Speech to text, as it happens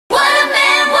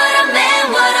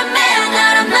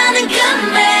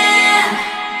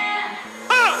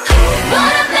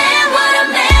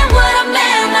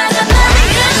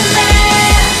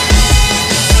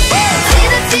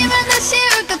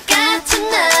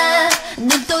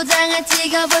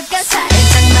찍어볼까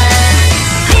살짝만.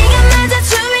 네가 맞아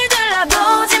주위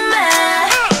둘러보지마.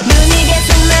 눈이 계속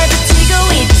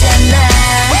마주치고 있잖아.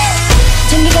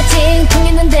 전기같이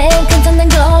통했는데 괜찮은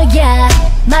거야.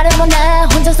 말해보나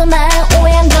혼자서만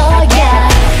오해한 거야.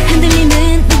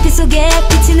 흔들리는 눈빛 속에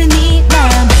비치는 네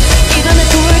맘. 이거는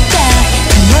돌까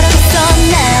뭐라고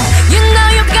썼나. You know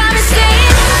you got me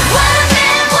saying What a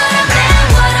man, what a man,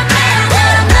 what a man,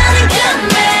 what a man, a good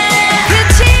man.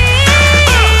 그치?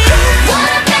 What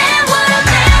a man, what a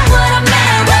man, what a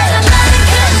man, what a man, a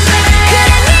good man.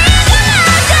 그래 네가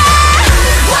맞아.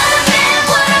 What a man,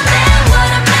 what a man,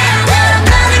 what a man, what a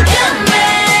man, a good man.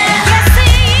 Yes,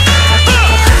 see.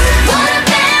 What a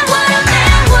man, what a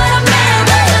man, what a man,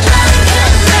 what a man, a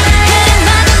good man. 그래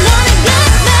맞아 너는 good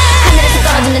man. 하늘에서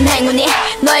떨어지는 행운이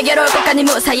너에게로 올 것 같니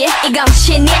무사히. 이건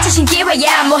신의 자신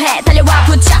기회야. 뭐해 달려와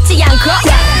붙잡지 않고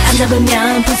안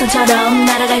잡으면 풍선처럼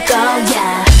날아갈 거야.